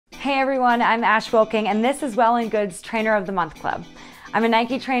Hey everyone, I'm Ash Wilking and this is Well+Good's Trainer of the Month Club. I'm a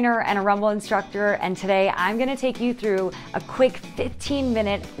Nike trainer and a Rumble instructor, and today I'm gonna take you through a quick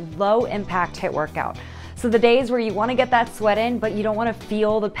 15-minute low impact HIIT workout. So the days where you wanna get that sweat in, but you don't wanna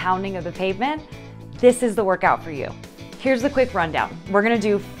feel the pounding of the pavement, this is the workout for you. Here's the quick rundown. We're gonna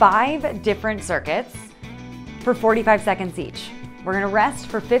do 5 different circuits for 45 seconds each. We're gonna rest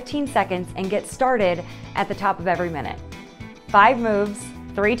for 15 seconds and get started at the top of every minute. 5 moves,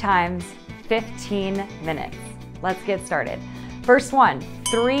 3 times, 15 minutes. Let's get started. First one,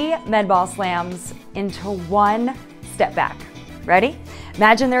 3 med ball slams into 1 step back. Ready?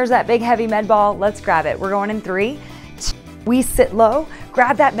 Imagine there's that big heavy med ball. Let's grab it. We're going in 3, 2. We sit low,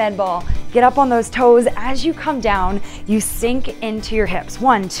 grab that med ball, get up on those toes. As you come down, you sink into your hips.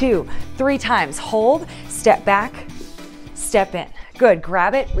 1, 2, 3 times. Hold, step back, step in. Good,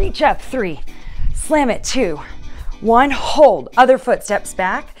 grab it, reach up, 3. Slam it, 2, 1, hold. Other foot steps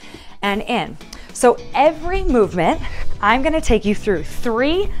back and in. So every movement, I'm gonna take you through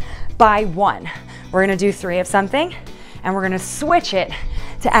 3 by 1. We're gonna do 3 of something and we're gonna switch it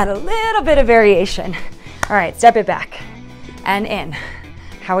to add a little bit of variation. All right, step it back and in.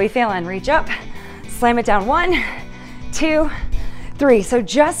 How are we feeling? Reach up, slam it down. 1, 2, 3. So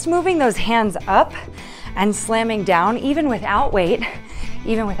just moving those hands up and slamming down, even without weight,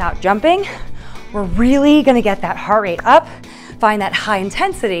 even without jumping, we're really gonna get that heart rate up, find that high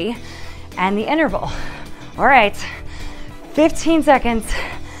intensity and the interval. All right, 15 seconds.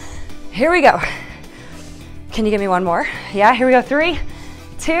 Here we go. Can you give me one more? Yeah, here we go. 3,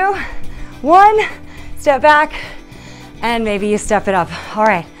 2, 1. Step back and maybe you step it up. All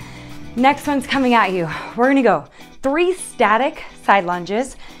right, next one's coming at you. We're gonna go 3 static side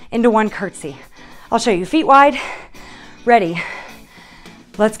lunges into 1 curtsy. I'll show you feet wide. Ready?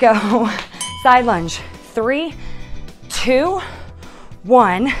 Let's go. Side lunge. 3, 2,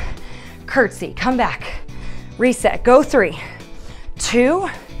 1. Curtsy. Come back. Reset. Go 3, 2.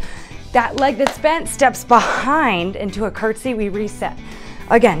 That leg that's bent steps behind into a curtsy. We reset.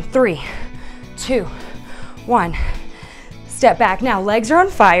 Again. 3, 2, 1. Step back. Now legs are on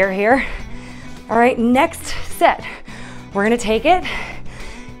fire here. All right. Next set. We're gonna take it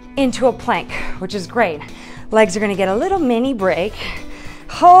into a plank, which is great. Legs are gonna get a little mini break.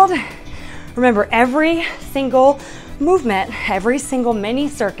 Hold. Remember, every single movement, every single mini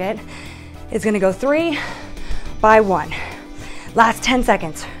circuit is gonna go 3 by 1. Last 10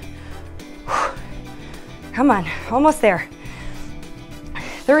 seconds. Come on, almost there.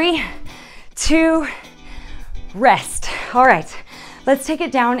 3, 2, rest. All right, let's take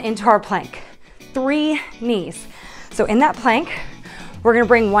it down into our plank. 3 knees. So in that plank, we're gonna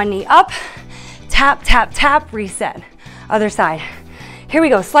bring 1 knee up, tap, tap, tap, reset. Other side. Here we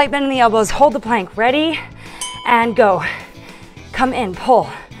go, slight bend in the elbows, hold the plank. Ready, and go. Come in, pull,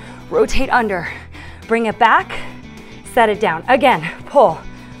 rotate under, bring it back, set it down. Again, pull,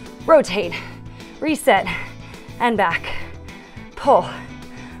 rotate, reset, and back. Pull,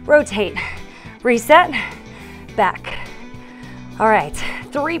 rotate, reset, back. All right,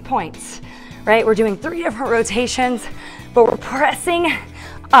 3 points, right? We're doing 3 different rotations, but we're pressing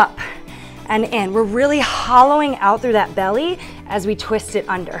up and in. We're really hollowing out through that belly as we twist it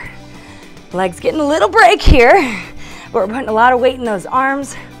under. Legs getting a little break here, but we're putting a lot of weight in those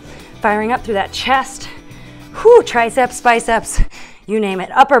arms, firing up through that chest. Whew, triceps, biceps, you name it.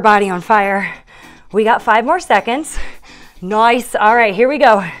 Upper body on fire. We got 5 more seconds. Nice. All right, here we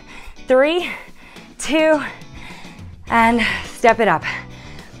go. 3, 2, and step it up.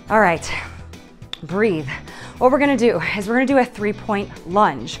 All right, breathe. What we're gonna do is we're gonna do a 3-point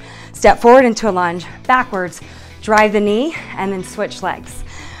lunge. Step forward into a lunge, backwards, drive the knee, and then switch legs.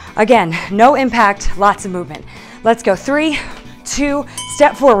 Again, no impact, lots of movement. Let's go. 3, 2,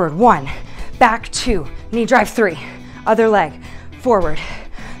 step forward. 1, back, 2, knee drive, 3. Other leg, forward,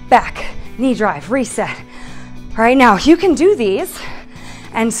 back, knee drive, reset. All right, now you can do these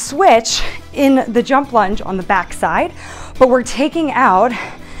and switch in the jump lunge on the back side, but we're taking out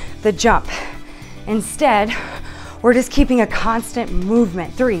the jump. Instead, we're just keeping a constant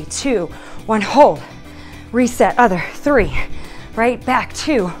movement. 3, 2, 1, hold, reset, other, 3, right, back,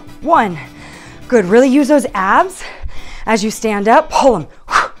 2, 1. Good, really use those abs as you stand up, pull them,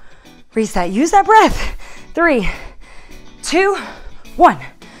 reset, use that breath. 3, 2, 1.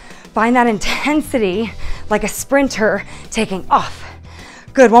 Find that intensity like a sprinter taking off.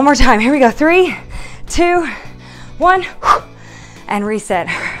 Good, one more time, here we go. 3, 2, 1, and reset.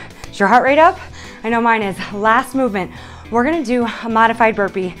 Is your heart rate up? I know mine is. Last movement, we're gonna do a modified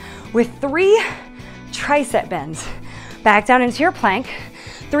burpee with 3 tricep bends. Back down into your plank.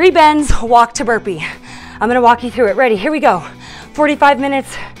 3 bends, walk to burpee. I'm gonna walk you through it. Ready, here we go. 45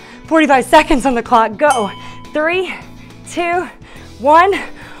 minutes, 45 seconds on the clock, go. 3, 2, 1,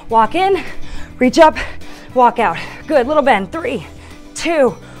 walk in, reach up, walk out. Good, little bend, 3, 2,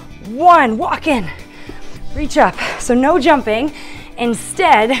 1, walk in, reach up. So no jumping,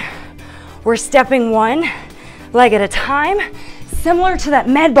 instead, we're stepping one leg at a time, similar to that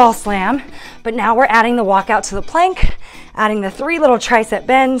med ball slam, but now we're adding the walk out to the plank, adding the 3 little tricep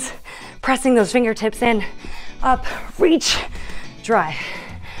bends, pressing those fingertips in, up, reach, drive.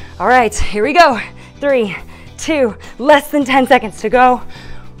 All right, here we go. 3, 2, less than 10 seconds to go.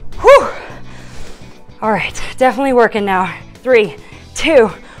 Whew. All right, definitely working now. 3, 2,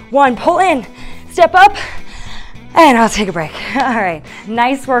 1, pull in, step up, and I'll take a break. All right,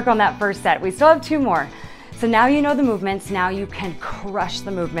 nice work on that first set. We still have 2 more. So now you know the movements, now you can crush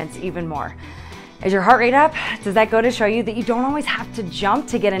the movements even more. Is your heart rate up? Does that go to show you that you don't always have to jump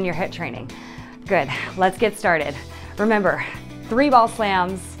to get in your HIIT training? Good, let's get started. Remember, 3 ball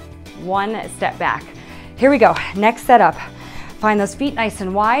slams, 1 step back. Here we go, next setup. Find those feet nice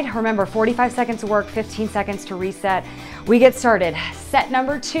and wide. Remember, 45 seconds to work, 15 seconds to reset. We get started. Set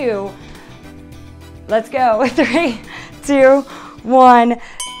number 2. Let's go. 3, 2, 1.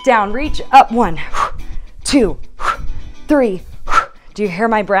 Down, reach, up, 1, 2, 3. Do you hear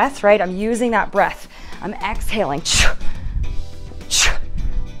my breath, right? I'm using that breath. I'm exhaling.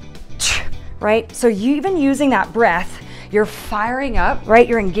 Right? So you even using that breath, you're firing up, right?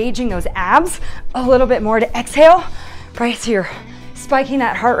 You're engaging those abs a little bit more to exhale, right? So you're spiking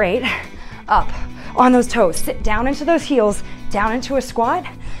that heart rate up on those toes. Sit down into those heels, down into a squat.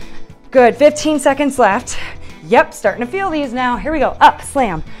 Good, 15 seconds left. Yep, starting to feel these now. Here we go, up,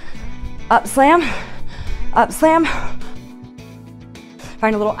 slam, up, slam, up, slam.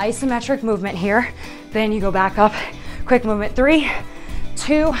 Find a little isometric movement here. Then you go back up, quick movement, 3,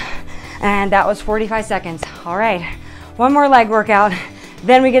 2, and that was 45 seconds. All right, one more leg workout.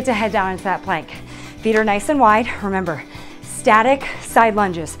 Then we get to head down into that plank. Feet are nice and wide. Remember, static side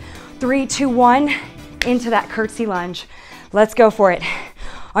lunges. 3, 2, 1, into that curtsy lunge. Let's go for it.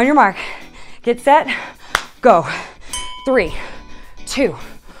 On your mark, get set, go. 3, 2,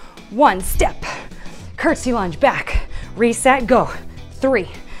 1, step. Curtsy lunge, back, reset, go. 3,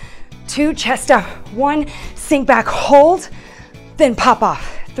 2, chest up, 1, sink back, hold, then pop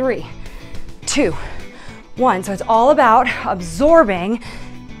off. 3, 2, 1. So it's all about absorbing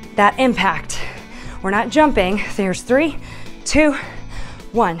that impact. We're not jumping. So here's 3, 2,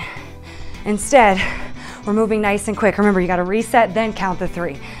 1. Instead, we're moving nice and quick. Remember, you got to reset, then count the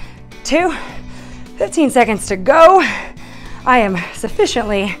 3, 2, 15 seconds to go. I am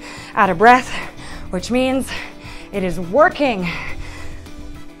sufficiently out of breath, which means it is working.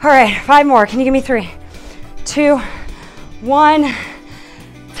 All right, 5 more. Can you give me 3, 2, 1,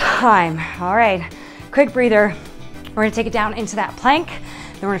 time. All right, quick breather. We're gonna take it down into that plank,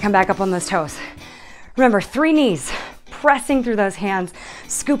 then we're gonna come back up on those toes. Remember, 3 knees, pressing through those hands,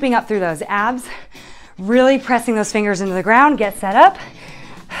 scooping up through those abs, really pressing those fingers into the ground. Get set up.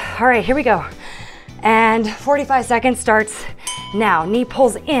 All right, here we go. And 45 seconds starts now. Knee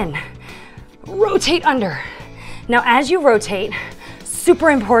pulls in, rotate under. Now, as you rotate, super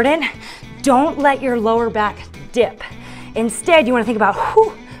important, don't let your lower back dip. Instead, you wanna think about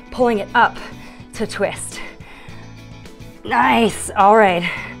pulling it up to twist. Nice, all right.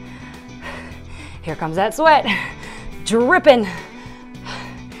 Here comes that sweat, dripping.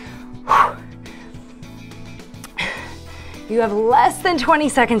 You have less than 20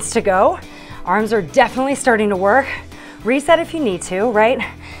 seconds to go. Arms are definitely starting to work. Reset if you need to, right?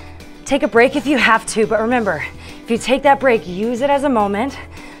 Take a break if you have to, but remember, if you take that break, use it as a moment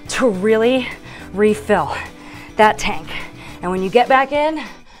to really refill that tank. And when you get back in,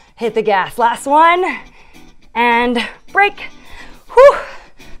 hit the gas. Last one, and break. Whew.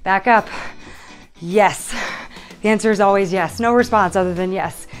 Back up. Yes. The answer is always yes. No response other than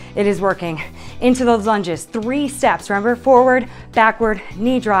yes. It is working. Into those lunges. 3 steps. Remember, forward, backward,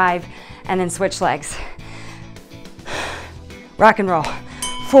 knee drive, and then switch legs. Rock and roll.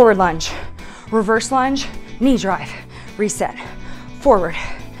 Forward lunge, reverse lunge, knee drive, reset, forward,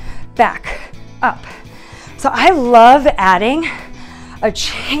 back, up. So I love adding a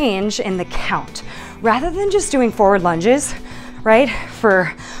change in the count. Rather than just doing forward lunges, right,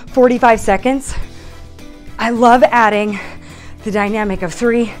 for 45 seconds, I love adding the dynamic of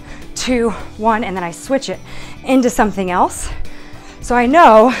 3, 2, 1, and then I switch it into something else. So I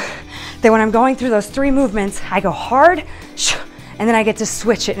know that when I'm going through those 3 movements, I go hard, and then I get to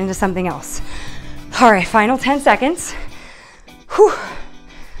switch it into something else. All right, final 10 seconds. Whew.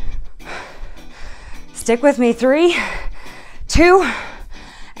 Stick with me, 3, 2,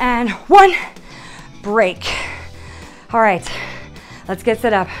 and 1. Break. All right, Let's get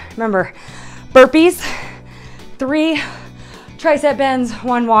set up. Remember, burpees, 3 tricep bends,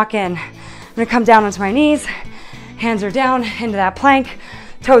 1 walk in. I'm gonna come down onto my knees, hands are down into that plank,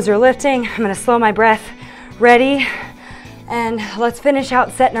 toes are lifting. I'm gonna slow my breath. Ready? And let's finish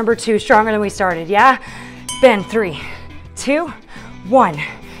out set number 2 stronger than we started, yeah? Bend, 3, 2, 1.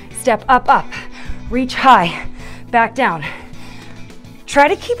 Step up, up, reach high, back down. Try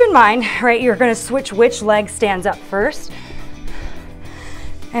to keep in mind, right, you're gonna switch which leg stands up first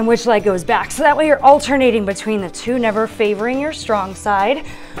and which leg goes back. So that way you're alternating between the two, never favoring your strong side.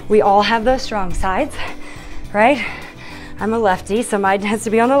 We all have those strong sides, right? I'm a lefty, so mine has to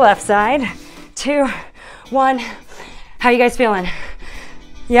be on the left side. 2, 1. How you guys feeling?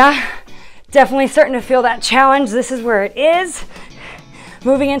 Yeah? Definitely starting to feel that challenge. This is where it is.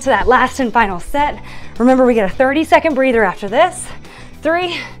 Moving into that last and final set. Remember, we get a 30-second breather after this.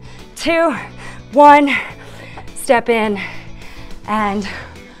 3, 2, 1. Step in and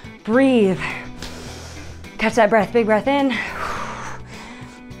breathe. Catch that breath, big breath in.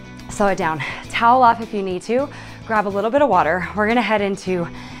 Slow it down. Towel off if you need to. Grab a little bit of water. We're gonna head into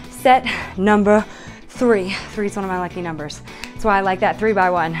set number 3. 3 is one of my lucky numbers. That's why I like that 3 by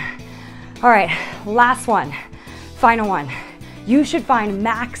 1. All right, last one, final one. You should find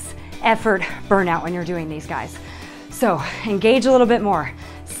max effort burnout when you're doing these guys. So engage a little bit more,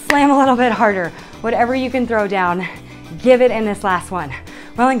 slam a little bit harder, whatever you can throw down, give it in this last one.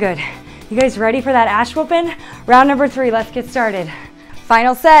 Well and good. You guys ready for that ash whooping? Round number 3, let's get started.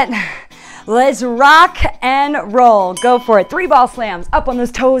 Final set. Let's rock and roll. Go for it. 3 ball slams, up on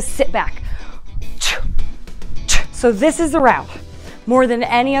those toes, sit back. So this is the round, more than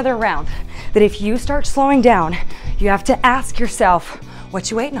any other round, that if you start slowing down, you have to ask yourself,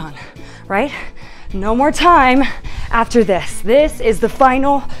 what you waiting on, right? No more time after this. This is the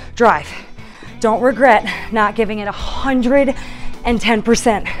final drive. Don't regret not giving it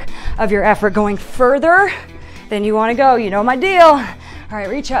 110% of your effort, going further than you wanna go. You know my deal. All right,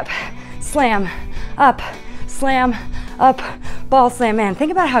 reach up, slam, up, ball slam. Man,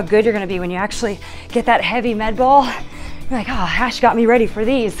 think about how good you're gonna be when you actually get that heavy med ball. You're like, oh, Ash got me ready for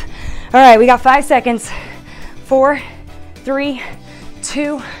these. All right, we got 5 seconds. 4, 3,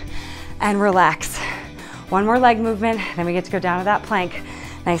 2, and relax. One more leg movement, then we get to go down to that plank.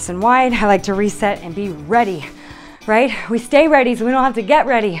 Nice and wide. I like to reset and be ready, right? We stay ready so we don't have to get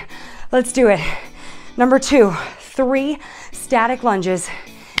ready. Let's do it. Number 2, 3 static lunges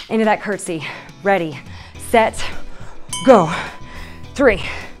into that curtsy. Ready, set, go. 3,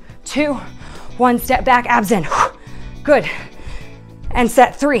 2, 1, step back, abs in. Good. And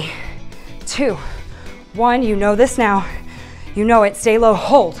set. 3, 2, 1. You know this now. You know it. Stay low,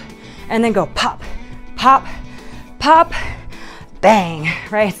 hold, and then go pop, pop, pop, bang,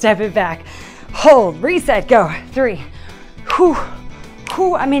 right? Step it back, hold, reset, go. 3, whew,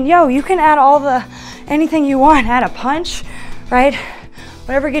 whew. I mean, yo, you can add anything you want. Add a punch, right?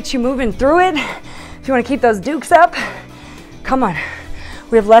 Whatever gets you moving through it. If you want to keep those dukes up, come on.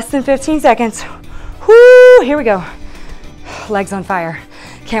 We have less than 15 seconds. Whoo, here we go. Legs on fire.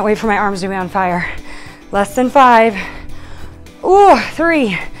 Can't wait for my arms to be on fire. Less than 5. Ooh,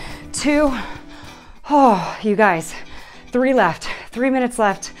 3, 2. Oh, you guys, 3 left, 3 minutes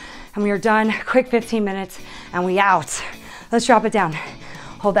left, and we are done. Quick 15 minutes, and we out. Let's drop it down.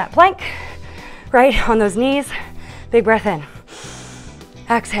 Hold that plank, right, on those knees. Big breath in.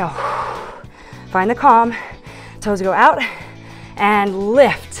 Exhale. Find the calm. Toes go out, and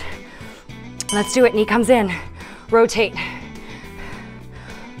lift. Let's do it. Knee comes in. Rotate.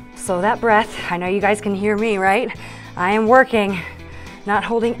 Slow that breath. I know you guys can hear me, right? I am working, not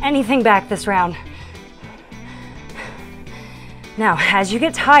holding anything back this round. Now, as you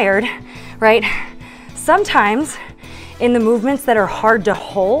get tired, right, sometimes in the movements that are hard to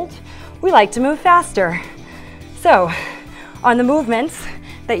hold, we like to move faster. So, on the movements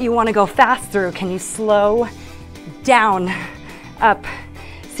that you want to go fast through, can you slow down, up?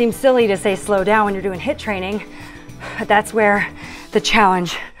 Seems silly to say slow down when you're doing HIIT training, but that's where the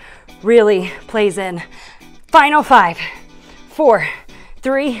challenge really plays in. Final 5, 4,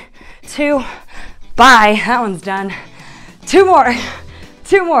 3, 2, bye. That one's done. 2 more.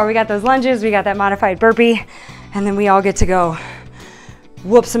 2 more. We got those lunges, we got that modified burpee, and then we all get to go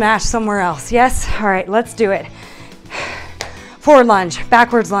whoop some ash somewhere else. Yes? All right, let's do it. Forward lunge,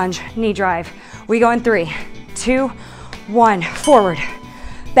 backwards lunge, knee drive. We go in 3, 2, 1. Forward,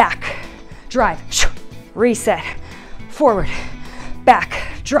 back, drive, reset, forward, back,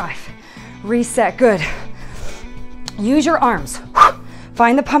 drive, reset. Good. Use your arms.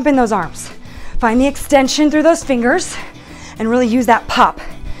 Find the pump in those arms. Find the extension through those fingers and really use that pop,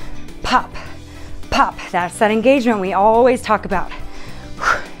 pop, pop. That's that engagement we always talk about.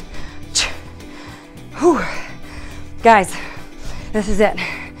 Whew. Guys, this is it.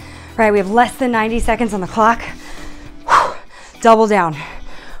 Right, we have less than 90 seconds on the clock. Whew. Double down.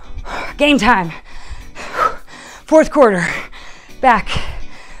 Game time. Fourth quarter. Back,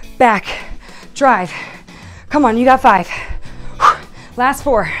 back, drive. Come on, you got 5. Last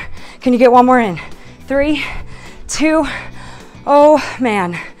 4. Can you get one more in? 3, 2, oh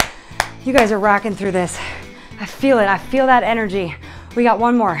man. You guys are rocking through this. I feel it, I feel that energy. We got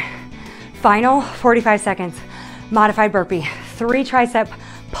one more. Final 45 seconds. Modified burpee. 3 tricep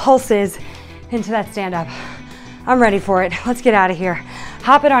pulses into that stand up. I'm ready for it. Let's get out of here.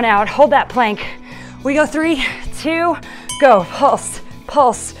 Hop it on out, hold that plank. We go 3, 2, go. Pulse,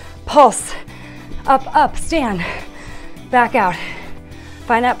 pulse, pulse. Up, up, stand. Back out.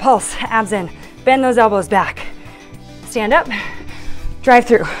 Find that pulse, abs in. Bend those elbows back. Stand up, drive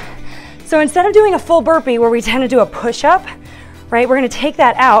through. So instead of doing a full burpee where we tend to do a push-up, right, we're gonna take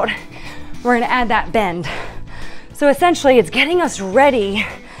that out. We're gonna add that bend. So essentially it's getting us ready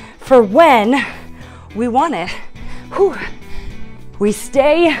for when we want it. Whew. We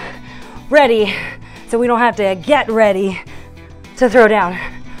stay ready so we don't have to get ready to throw down.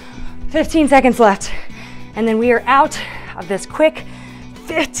 15 seconds left, and then we are out of this quick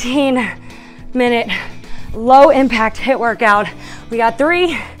 15-minute low impact HIIT workout. We got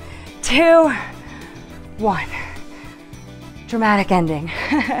 3, 2, 1. Dramatic ending.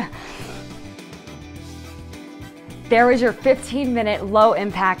 There was your 15-minute low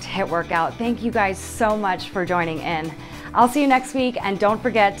impact HIIT workout. Thank you guys so much for joining in. I'll see you next week, and don't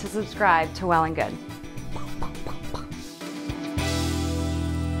forget to subscribe to Well+Good.